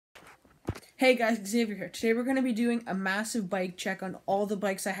Hey guys, Xavier here. Today we're going to be doing a massive bike check on all the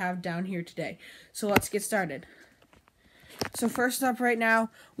bikes I have down here today. So let's get started. So first up right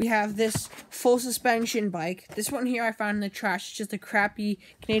now, we have this full suspension bike. This one here I found in the trash. It's just a crappy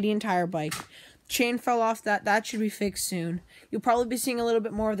Canadian Tire bike. Chain fell off that should be fixed soon. You'll probably be seeing a little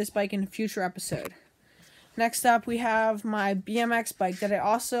bit more of this bike in a future episode. Next up, we have my BMX bike that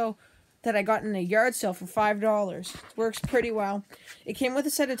I got in a yard sale for $5. It works pretty well. It came with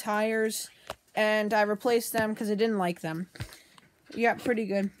a set of tires, and I replaced them because I didn't like them. Yeah, pretty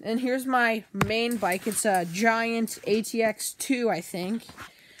good. And here's my main bike. It's a Giant ATX 2, I think.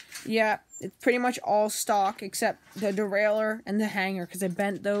 Yeah, it's pretty much all stock except the derailleur and the hanger because I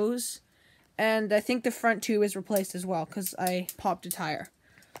bent those. And I think the front tube is replaced as well because I popped a tire.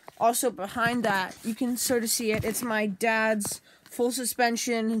 Also, behind that, you can sort of see it. It's my dad's full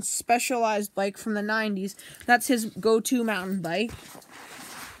suspension specialized bike from the 90s. That's his go-to mountain bike.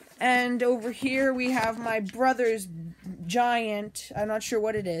 And over here we have my brother's Giant. I'm not sure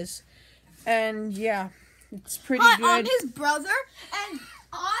what it is. And yeah, it's pretty good. I'm his brother, and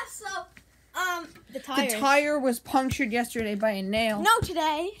also the tires. The tire was punctured yesterday by a nail. No,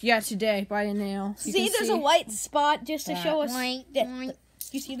 today. Yeah, today by a nail. See, there's a white spot just to show us.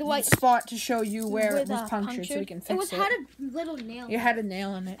 You see the white spot to show you where it was punctured so we can fix it. It had a little nail. It had a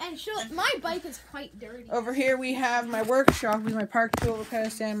nail in it. And my bike is quite dirty. Over here we have my workshop with my park tool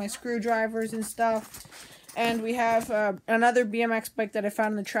case and my screwdrivers and stuff. And we have another BMX bike that I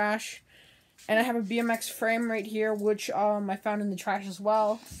found in the trash. And I have a BMX frame right here, which I found in the trash as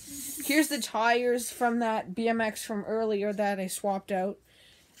well. Here's the tires from that BMX from earlier that I swapped out.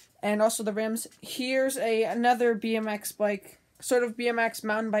 And also the rims. Here's another BMX bike, sort of BMX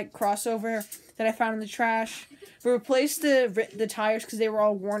mountain bike crossover that I found in the trash. We replaced the tires because they were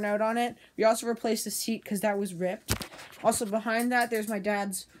all worn out on it. We also replaced the seat because that was ripped. Also behind that, there's my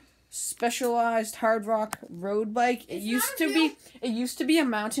dad's specialized hard rock road bike. It used to be a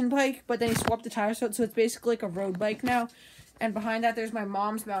mountain bike, but then he swapped the tires out, so it's basically like a road bike now. And behind that, there's my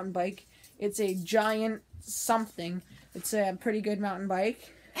mom's mountain bike. It's a Giant something. It's a pretty good mountain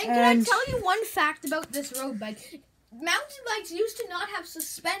bike. And can I tell you one fact about this road bike? Mountain bikes used to not have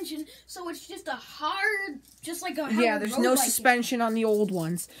suspension, so it's just like a yeah, there's no suspension on the old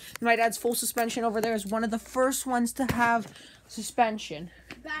ones. My dad's full suspension over there is one of the first ones to have suspension.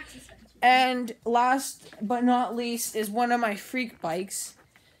 Back suspension. And last but not least is one of my freak bikes.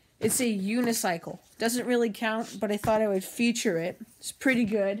 It's a unicycle. Doesn't really count, but I thought I would feature it. It's pretty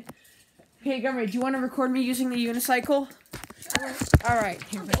good. Hey, Gummy, do you want to record me using the unicycle? Alright,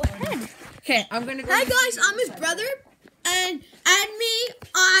 here we go. Okay, I'm gonna go. Hi guys, I'm his brother, and add me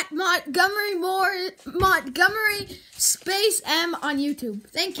at Montgomery Space M on YouTube.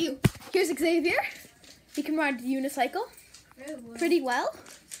 Thank you. Here's Xavier. He can ride the unicycle pretty well.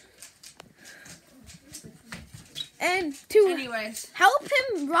 And anyways, help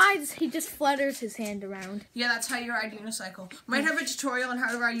him ride, he just flutters his hand around. Yeah, that's how you ride unicycle. Might have a tutorial on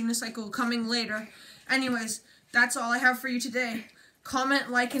how to ride unicycle coming later. Anyways, that's all I have for you today. Comment,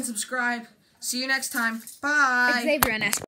 like, and subscribe. See you next time. Bye. Xavier and